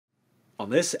On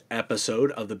this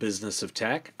episode of The Business of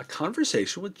Tech, a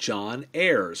conversation with John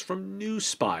Ayers from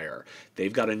Nuspire.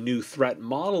 They've got a new threat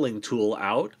modeling tool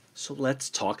out, so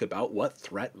let's talk about what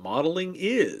threat modeling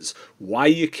is, why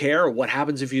you care, what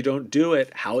happens if you don't do it,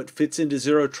 how it fits into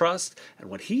Zero Trust, and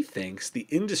what he thinks the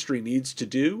industry needs to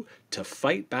do to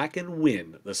fight back and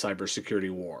win the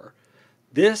cybersecurity war.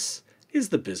 This is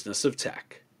The Business of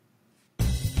Tech.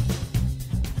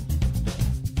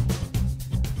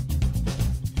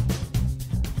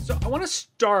 So I want to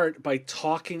start by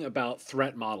talking about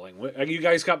threat modeling. You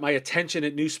guys got my attention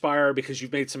at Nuspire because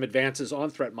you've made some advances on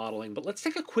threat modeling, but let's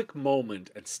take a quick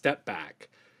moment and step back.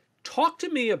 Talk to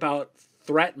me about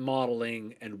threat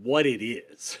modeling and what it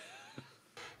is.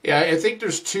 Yeah, I think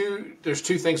there's two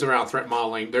things around threat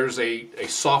modeling. There's a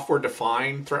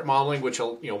software-defined threat modeling, which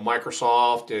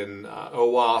Microsoft and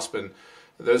OWASP and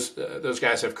those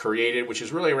guys have created, which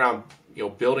is really around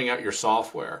building out your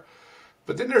software.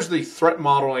 But then there's the threat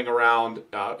modeling around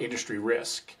industry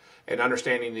risk and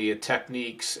understanding the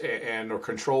techniques or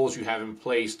controls you have in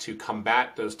place to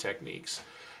combat those techniques.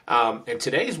 In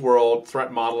today's world,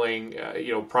 threat modeling,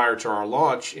 prior to our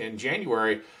launch in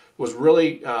January, was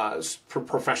really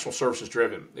professional services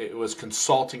driven. It was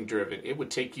consulting driven. It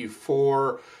would take you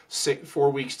 4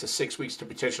 weeks to 6 weeks to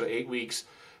potentially 8 weeks,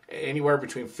 anywhere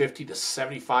between $50,000 to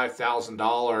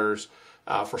 $75,000.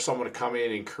 For someone to come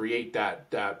in and create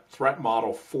that threat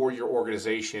model for your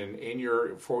organization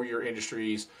for your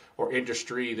industries or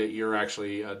industry that you're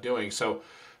actually doing. So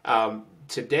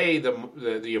today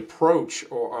the approach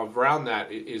around that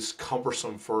is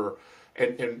cumbersome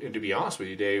and to be honest with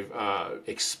you, Dave,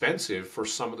 expensive for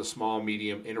some of the small,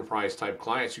 medium enterprise type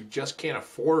clients who just can't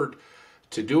afford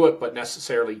to do it, but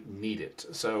necessarily need it.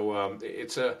 So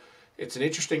it's an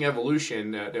interesting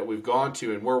evolution that we've gone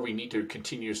to and where we need to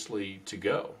continuously to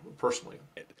go, personally.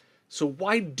 So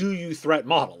why do you threat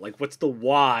model? Like, what's the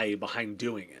why behind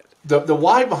doing it? The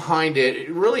why behind it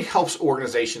really helps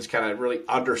organizations kind of really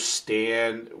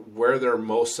understand where they're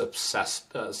most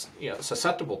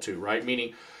susceptible to, right?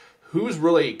 Meaning, who's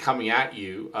really coming at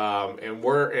you and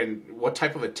what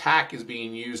type of attack is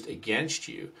being used against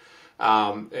you.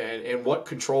 And what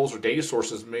controls or data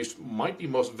sources might be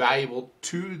most valuable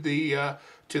to the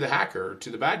hacker,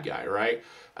 to the bad guy, right?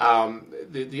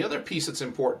 The other piece that's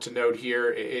important to note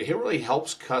here, it really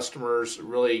helps customers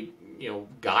really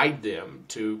guide them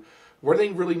to where they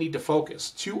really need to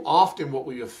focus. Too often, what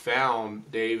we have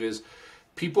found, Dave, is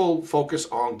people focus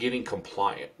on getting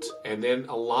compliant, and then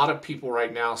a lot of people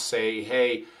right now say,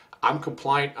 "Hey, I'm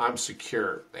compliant, I'm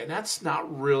secure," and that's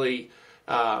not really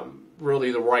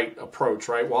the right approach,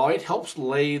 right? While it helps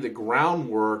lay the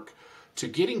groundwork to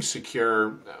getting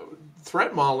secure,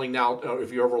 threat modeling now,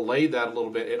 if you overlay that a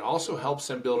little bit, it also helps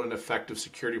them build an effective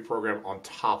security program on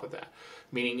top of that,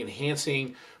 meaning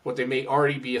enhancing what they may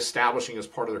already be establishing as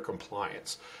part of their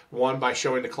compliance. One, by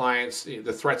showing the clients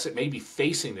the threats that may be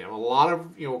facing them. A lot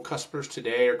of customers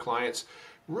today or clients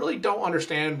really don't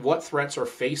understand what threats are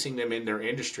facing them in their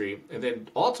industry. And then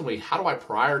ultimately, how do I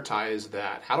prioritize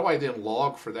that? How do I then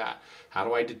log for that? How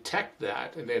do I detect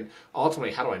that? And then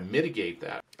ultimately, how do I mitigate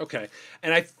that? Okay.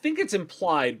 And I think it's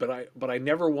implied, but I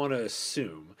never want to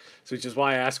assume, so which is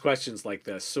why I ask questions like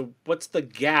this. So what's the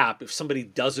gap if somebody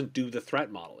doesn't do the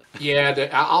threat modeling? Yeah,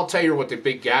 I'll tell you what the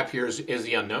big gap here is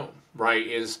the unknown, right?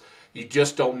 You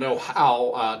just don't know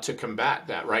how to combat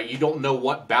that, right? You don't know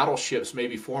what battleships may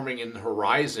be forming in the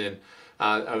horizon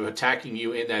of attacking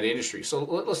you in that industry. So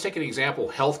let's take an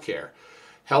example, healthcare.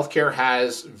 Healthcare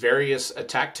has various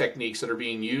attack techniques that are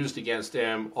being used against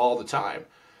them all the time.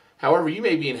 However, you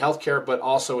may be in healthcare, but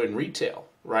also in retail,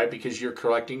 right? Because you're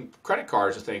collecting credit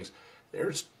cards and things.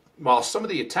 While some of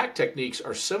the attack techniques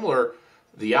are similar,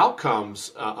 the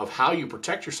outcomes of how you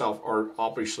protect yourself are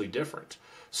obviously different.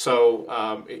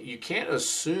 So you can't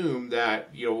assume that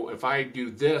if I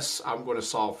do this, I'm going to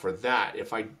solve for that.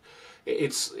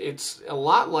 It's a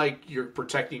lot like you're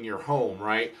protecting your home,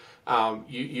 right?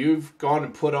 You've gone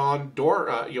and put on door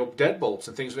deadbolts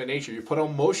and things of that nature. You put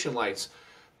on motion lights,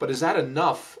 but is that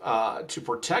enough to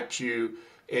protect you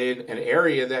in an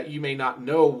area that you may not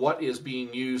know what is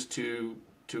being used to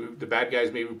the bad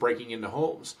guys maybe breaking into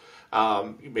homes?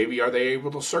 Maybe are they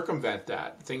able to circumvent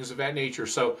that? Things of that nature.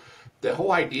 So the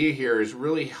whole idea here is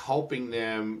really helping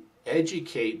them,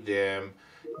 educate them,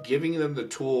 giving them the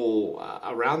tool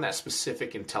around that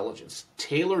specific intelligence,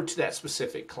 tailored to that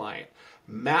specific client,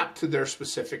 mapped to their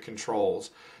specific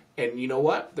controls. And you know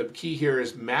what? The key here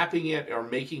is mapping it or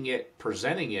making it,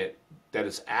 presenting it, that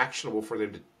it's actionable for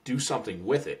them to do something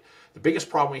with it. The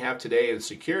biggest problem we have today in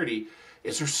security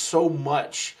is there's so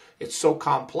much, it's so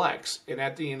complex. And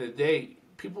at the end of the day,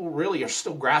 people really are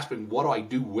still grasping, what do I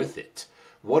do with it?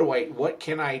 What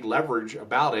can I leverage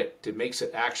about it that makes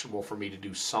it actionable for me to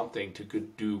do something to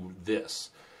do this?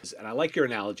 And I like your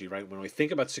analogy, right? When we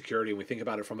think about security, we think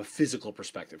about it from a physical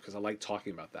perspective because I like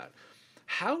talking about that.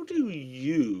 How do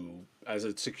you, as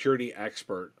a security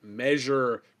expert,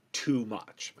 measure too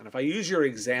much? And if I use your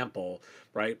example,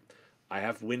 right, I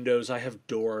have windows, I have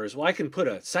doors. Well, I can put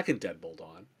a second deadbolt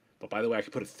on, but by the way, I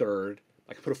could put a third.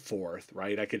 I could put a fourth,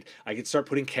 right? I could start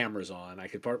putting cameras on. I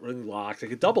could start putting locks. I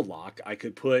could double lock. I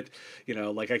could put,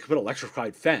 like I could put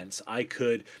electrified fence. I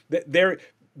could. There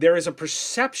is a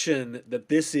perception that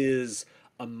this is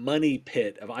a money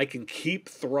pit of I can keep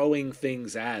throwing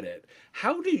things at it.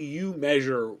 How do you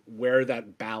measure where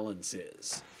that balance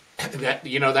is?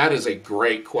 That is a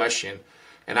great question,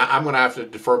 and I'm going to have to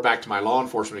defer back to my law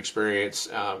enforcement experience.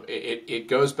 It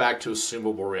goes back to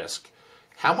assumable risk.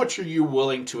 How much are you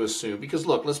willing to assume? Because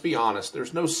look, let's be honest.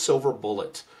 There's no silver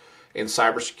bullet in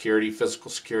cybersecurity,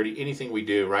 physical security, anything we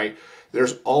do, right?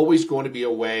 There's always going to be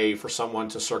a way for someone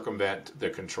to circumvent the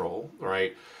control,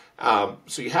 right?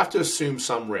 So you have to assume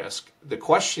some risk. The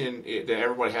question that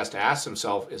everybody has to ask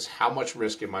themselves is, how much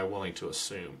risk am I willing to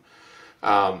assume?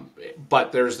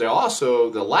 But there's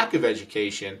also the lack of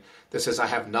education that says I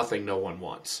have nothing no one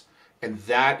wants. And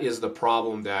that is the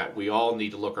problem that we all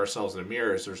need to look ourselves in the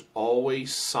mirror, is there's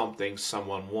always something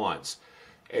someone wants.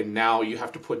 And now you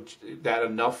have to put that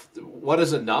enough. What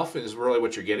is enough is really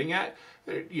what you're getting at.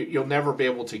 You'll never be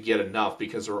able to get enough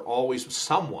because there are always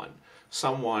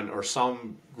someone or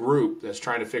some group that's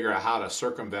trying to figure out how to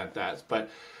circumvent that. But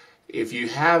if you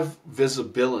have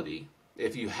visibility,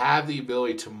 if you have the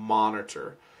ability to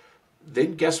monitor,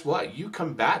 then guess what? You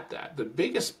combat that. The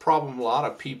biggest problem a lot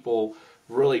of people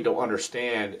really don't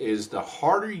understand is the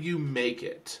harder you make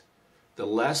it, the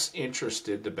less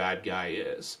interested the bad guy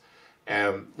is.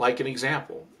 Like an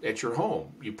example, at your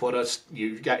home, you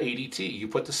got ADT, you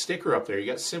put the sticker up there, you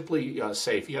got Simply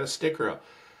Safe, you got a sticker up.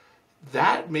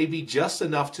 That may be just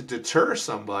enough to deter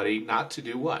somebody not to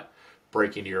do what?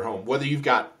 Break into your home. Whether you've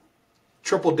got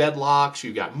triple deadlocks,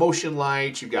 you've got motion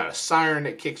lights, you've got a siren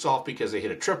that kicks off because they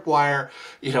hit a tripwire,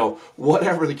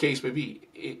 whatever the case may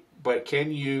be. But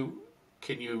can you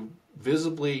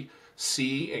visibly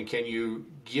see, and can you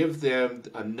give them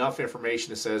enough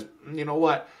information that says, you know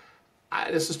what,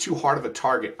 this is too hard of a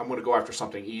target, I'm going to go after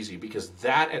something easy? Because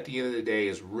that, at the end of the day,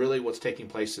 is really what's taking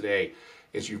place today,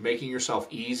 is you're making yourself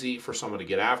easy for someone to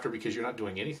get after because you're not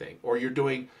doing anything, or you're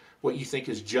doing what you think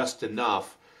is just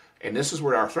enough. And this is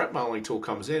where our threat modeling tool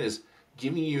comes in, is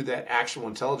giving you that actionable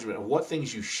intelligence of what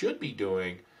things you should be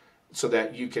doing so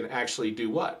that you can actually do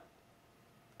what?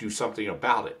 Do something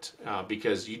about it.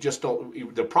 Because you just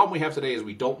don't. The problem we have today is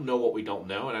we don't know what we don't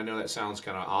know. And I know that sounds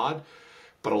kind of odd,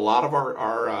 but a lot of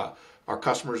our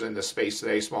customers in the space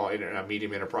today, small and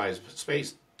medium enterprise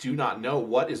space, do not know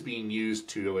what is being used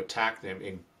to attack them.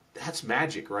 And that's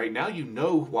magic, right? Now you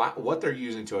know what they're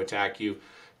using to attack you.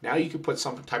 Now you can put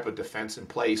some type of defense in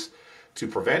place to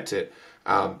prevent it,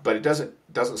 but it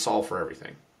doesn't solve for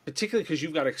everything. Particularly because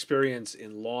you've got experience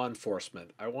in law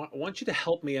enforcement. I want you to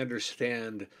help me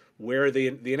understand where the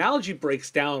analogy breaks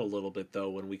down a little bit,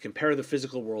 though, when we compare the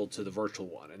physical world to the virtual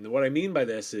one. And what I mean by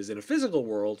this is, in a physical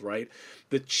world, right,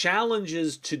 the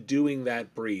challenges to doing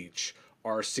that breach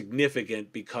are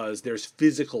significant because there's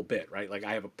physical bit, right? Like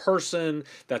I have a person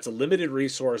that's a limited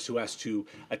resource who has to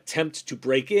attempt to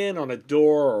break in on a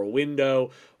door or a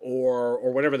window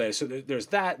or whatever that is. So there's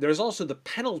that. There's also the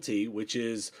penalty, which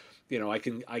is, I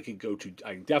can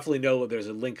definitely know there's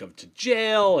a link to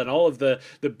jail and all of the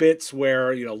bits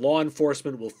where, law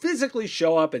enforcement will physically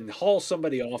show up and haul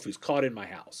somebody off who's caught in my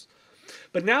house.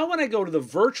 But now when I go to the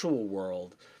virtual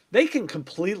world, they can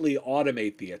completely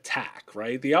automate the attack,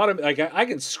 right? I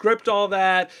can script all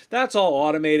that. That's all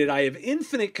automated. I have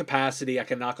infinite capacity. I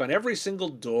can knock on every single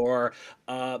door.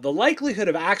 The likelihood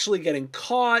of actually getting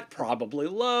caught, probably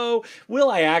low. Will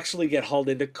I actually get hauled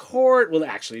into court? Will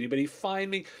actually anybody find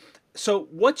me? So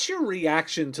what's your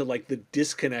reaction to the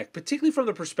disconnect, particularly from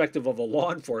the perspective of a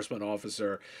law enforcement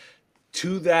officer,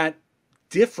 to that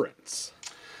difference?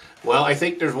 Well, I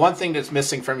think there's one thing that's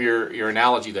missing from your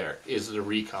analogy there, is the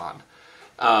recon.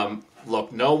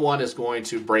 Look, no one is going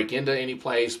to break into any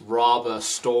place, rob a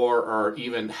store, or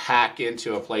even hack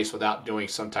into a place without doing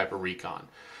some type of recon.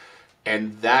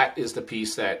 And that is the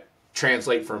piece that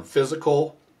translates from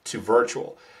physical to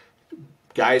virtual.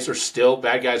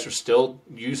 Bad guys are still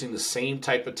using the same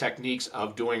type of techniques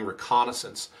of doing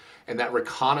reconnaissance. And that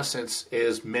reconnaissance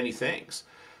is many things.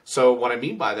 So what I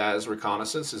mean by that is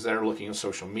reconnaissance is they're looking at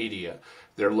social media.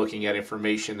 They're looking at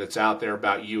information that's out there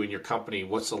about you and your company.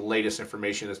 What's the latest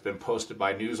information that's been posted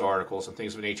by news articles and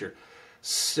things of nature?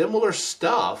 Similar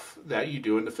stuff that you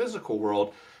do in the physical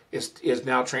world is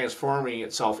now transforming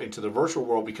itself into the virtual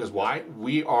world, because why?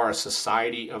 We are a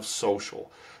society of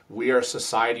social. We are a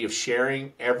society of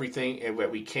sharing everything that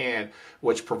we can,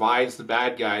 which provides the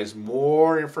bad guys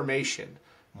more information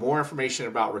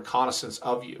about reconnaissance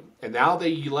of you. And now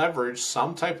they leverage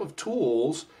some type of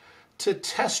tools to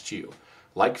test you,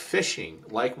 like phishing,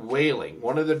 like whaling.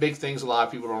 One of the big things a lot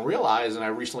of people don't realize, and I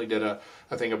recently did a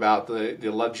thing about the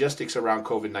logistics around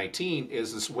COVID-19,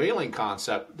 is this whaling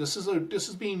concept. This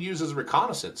is being used as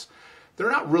reconnaissance.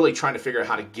 They're not really trying to figure out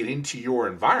how to get into your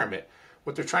environment.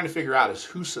 What they're trying to figure out is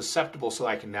who's susceptible, so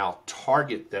I can now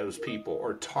target those people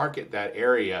or target that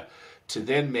area to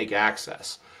then make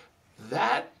access.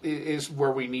 That is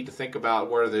where we need to think about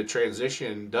where the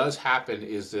transition does happen,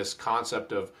 is this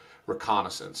concept of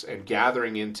reconnaissance and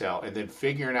gathering intel and then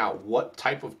figuring out what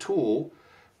type of tool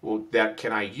that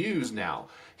can I use now.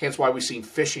 Hence why we've seen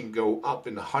phishing go up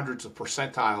in the hundreds of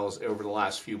percentiles over the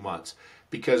last few months,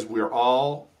 because we're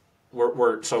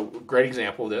so great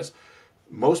example of this.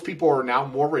 Most people are now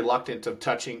more reluctant of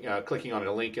clicking on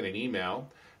a link in an email.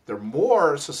 They're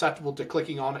more susceptible to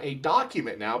clicking on a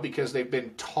document now, because they've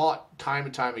been taught time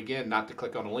and time again not to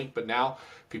click on a link. But now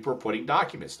people are putting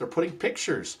documents. They're putting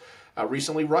pictures.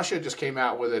 Recently, Russia just came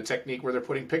out with a technique where they're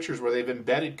putting pictures where they've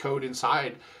embedded code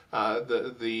inside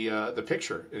the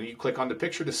picture, and you click on the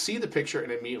picture to see the picture,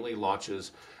 and it immediately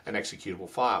launches an executable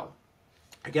file.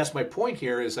 I guess my point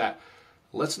here is that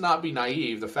let's not be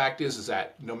naive. The fact is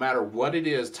that no matter what it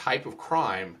is, type of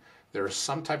crime, there is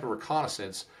some type of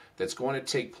reconnaissance that's going to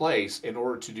take place in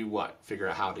order to do what? Figure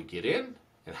out how to get in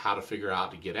and how to figure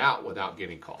out to get out without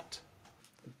getting caught.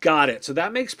 Got it. So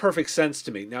that makes perfect sense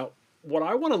to me. Now, what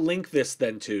I want to link this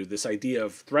then to, this idea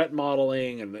of threat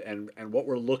modeling and what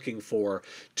we're looking for,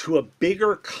 to a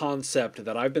bigger concept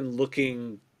that I've been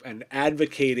looking and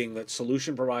advocating that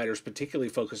solution providers, particularly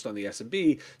focused on the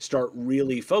SMB, start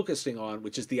really focusing on,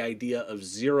 which is the idea of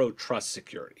zero trust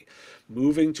security.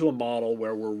 Moving to a model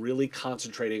where we're really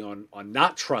concentrating on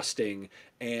not trusting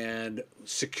and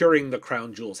securing the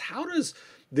crown jewels. How does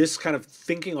this kind of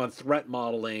thinking on threat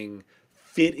modeling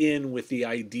fit in with the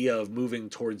idea of moving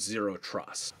towards zero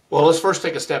trust? Well, let's first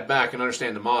take a step back and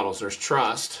understand the models. There's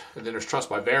trust, and then there's trust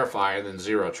by verify, and then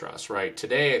zero trust, right?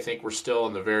 Today, I think we're still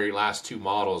in the very last two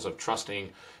models of trusting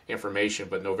information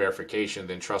but no verification,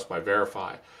 then trust by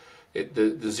verify.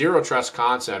 The zero trust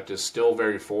concept is still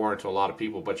very foreign to a lot of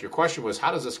people, but your question was,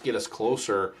 how does this get us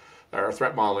closer, or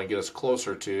threat modeling get us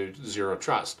closer to zero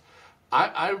trust?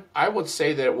 I would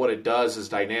say that what it does is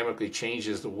dynamically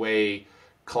changes the way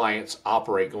clients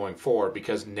operate going forward,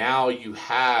 because now you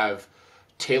have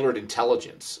tailored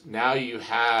intelligence. Now you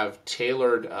have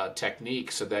tailored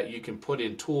techniques so that you can put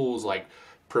in tools like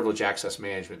privilege access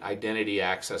management, identity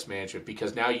access management,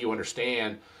 because now you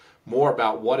understand more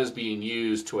about what is being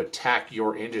used to attack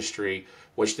your industry,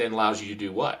 which then allows you to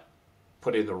do what?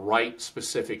 Put in the right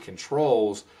specific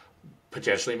controls,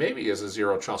 potentially maybe as a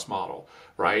zero trust model,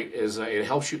 right? It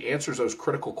helps you answer those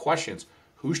critical questions.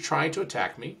 Who's trying to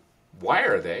attack me? Why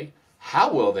are they?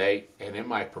 How will they? And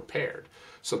am I prepared?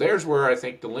 So there's where I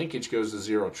think the linkage goes to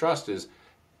zero trust is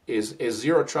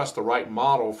zero trust the right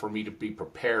model for me to be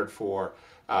prepared for,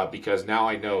 because now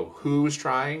I know who's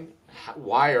trying,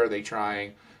 why are they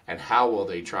trying, and how will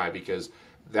they try, because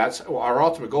that's our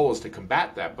ultimate goal, is to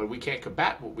combat that, but we can't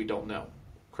combat what we don't know.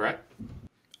 Correct?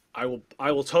 I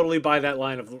will totally buy that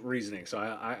line of reasoning. So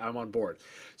I'm on board.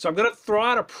 So I'm going to throw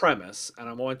out a premise, and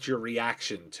I want your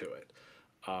reaction to it.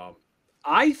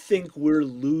 I think we're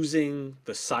losing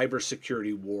the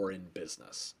cybersecurity war in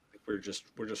business. We're just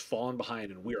falling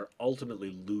behind, and we are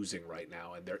ultimately losing right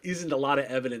now. And there isn't a lot of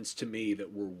evidence to me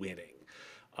that we're winning.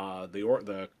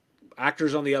 The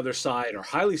actors on the other side are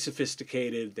highly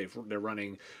sophisticated. They're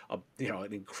running an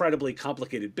incredibly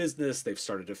complicated business. They've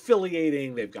started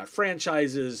affiliating. They've got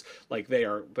franchises. Like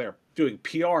they're doing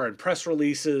PR and press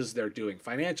releases. They're doing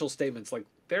financial statements. Like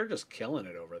they're just killing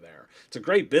it over there. It's a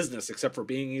great business, except for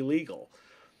being illegal.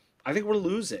 I think we're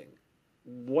losing.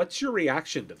 What's your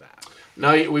reaction to that?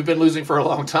 No, we've been losing for a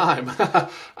long time.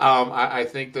 I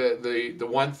think the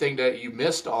one thing that you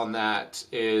missed on that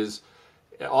is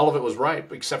all of it was right,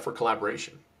 except for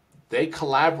collaboration. They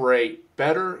collaborate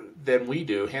better than we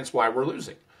do, hence why we're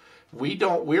losing. We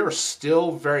are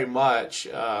still very much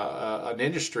an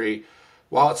industry,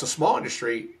 while it's a small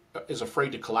industry, is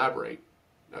afraid to collaborate.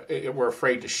 We're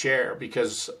afraid to share,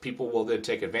 because people will then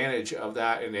take advantage of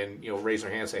that and then raise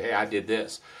their hand and say, "Hey, I did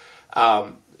this."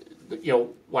 What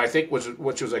I think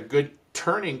which was a good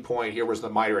turning point here was the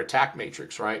MITRE attack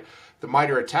matrix, right? the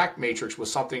MITRE ATT&CK matrix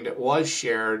was something that was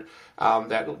shared,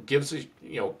 that gives,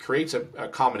 creates a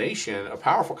combination, a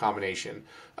powerful combination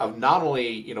of not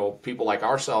only, people like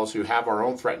ourselves who have our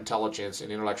own threat intelligence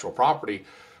and intellectual property,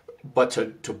 but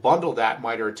to bundle that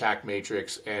MITRE ATT&CK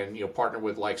matrix and partner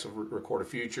with likes of Record a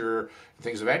Future and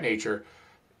things of that nature,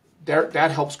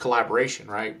 that helps collaboration,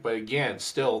 right? But again,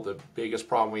 still the biggest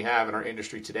problem we have in our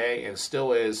industry today, and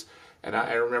still is, and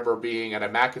I remember being at a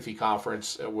McAfee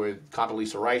conference with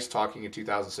Condoleezza Rice talking in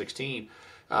 2016,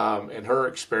 and her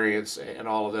experience and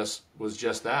all of this was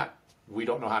just that. We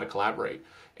don't know how to collaborate.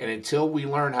 And until we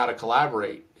learn how to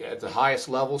collaborate at the highest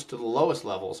levels to the lowest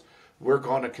levels, we're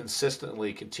going to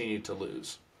consistently continue to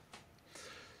lose.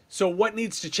 So what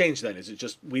needs to change then? Is it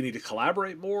just we need to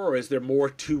collaborate more, or is there more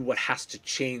to what has to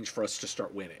change for us to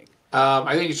start winning?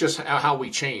 I think it's just how we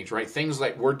change, right? Things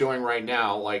like we're doing right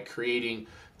now, like creating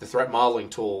the threat modeling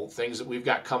tool, things that we've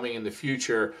got coming in the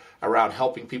future around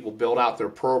helping people build out their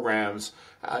programs.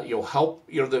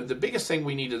 The biggest thing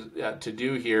we need to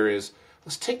do here is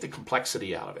let's take the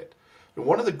complexity out of it. And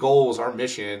one of the goals, our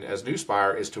mission as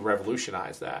Nuspire, is to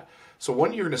revolutionize that. So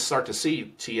when you're going to start to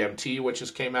see TMT, which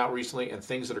has came out recently, and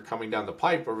things that are coming down the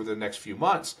pipe over the next few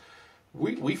months,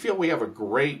 we feel we have a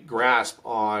great grasp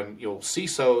on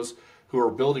CISOs who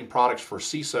are building products for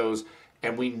CISOs,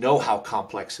 and we know how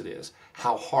complex it is,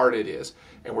 how hard it is,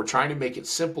 and we're trying to make it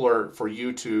simpler for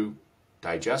you to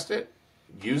digest it,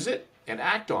 use it, and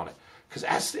act on it. Because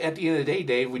at the end of the day,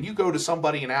 Dave, when you go to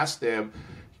somebody and ask them,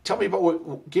 tell me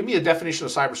about give me a definition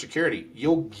of cybersecurity,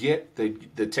 you'll get the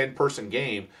 10-person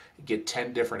game, get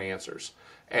 10 different answers,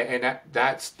 and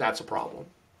that's a problem.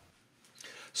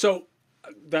 So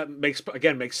that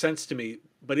makes sense to me.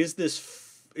 But is this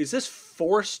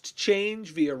forced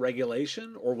change via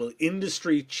regulation, or will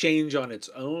industry change on its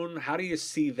own? How do you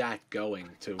see that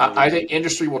going? I think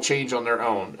industry will change on their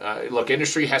own. Look,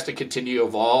 industry has to continue to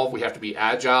evolve. We have to be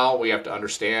agile. We have to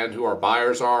understand who our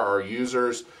buyers are, our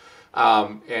users,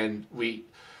 and we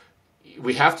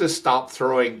have to stop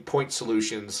throwing point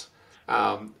solutions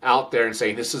out there and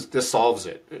saying this solves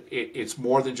it. It's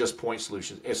more than just point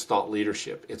solutions. It's thought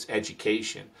leadership. It's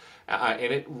education, and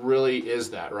it really is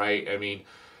that, right? I mean,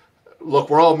 look,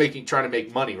 we're all trying to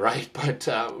make money, right? But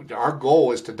our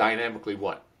goal is to dynamically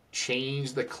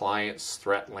change the client's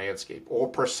threat landscape or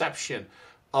perception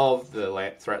of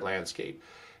the threat landscape.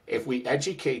 If we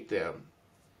educate them,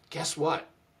 guess what?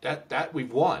 That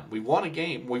we've won. We won a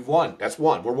game. We've won. That's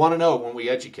one. We're 1-0 when we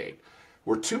educate.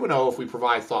 We're 2-0 if we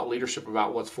provide thought leadership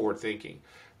about what's forward thinking.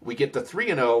 We get the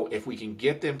 3-0 if we can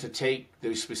get them to take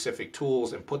these specific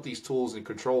tools and put these tools and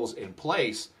controls in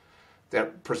place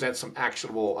that present some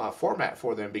actionable format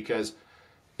for them. Because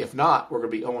if not, we're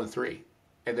going to be 0-3,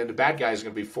 and then the bad guys are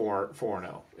going to be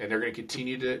 4-0, and they're going to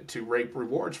continue to rape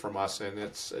rewards from us. And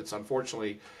it's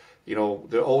unfortunately,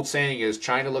 the old saying is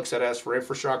China looks at us for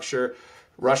infrastructure.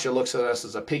 Russia looks at us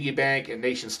as a piggy bank, and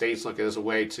nation states look at us as a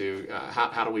way to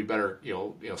how do we better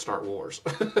start wars.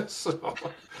 So,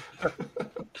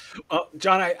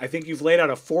 John, I think you've laid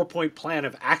out a 4-point plan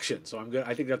of action. So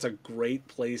I think that's a great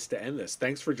place to end this.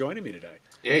 Thanks for joining me today.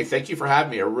 Hey, thank you for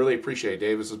having me. I really appreciate it,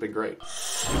 Dave. This has been great.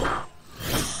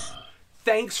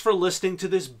 Thanks for listening to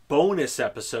this bonus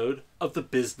episode of The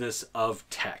Business of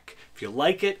Tech. If you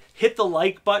like it, hit the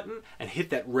like button and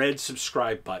hit that red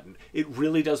subscribe button. It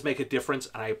really does make a difference,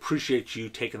 and I appreciate you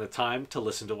taking the time to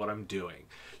listen to what I'm doing.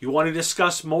 You want to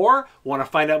discuss more? Want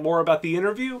to find out more about the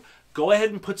interview? Go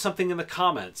ahead and put something in the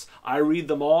comments. I read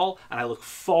them all, and I look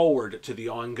forward to the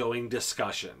ongoing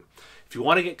discussion. If you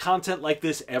want to get content like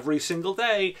this every single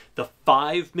day, the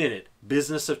 5-minute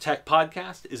Business of Tech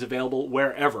podcast is available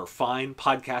wherever fine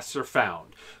podcasts are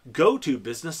found. Go to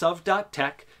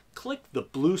businessof.tech, click the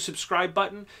blue subscribe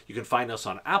button. You can find us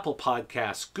on Apple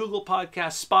Podcasts, Google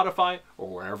Podcasts, Spotify, or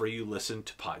wherever you listen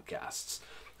to podcasts.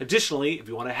 Additionally, if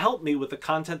you want to help me with the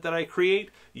content that I create,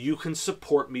 you can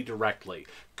support me directly.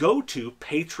 Go to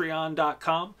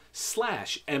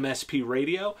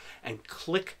patreon.com/MSPradio and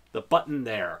click the button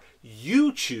there.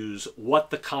 You choose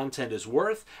what the content is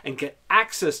worth and get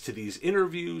access to these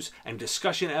interviews and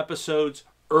discussion episodes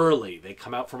early. They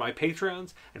come out for my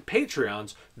Patreons, and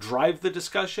Patreons drive the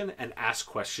discussion and ask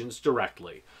questions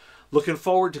directly. Looking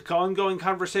forward to ongoing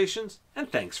conversations,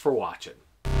 and thanks for watching.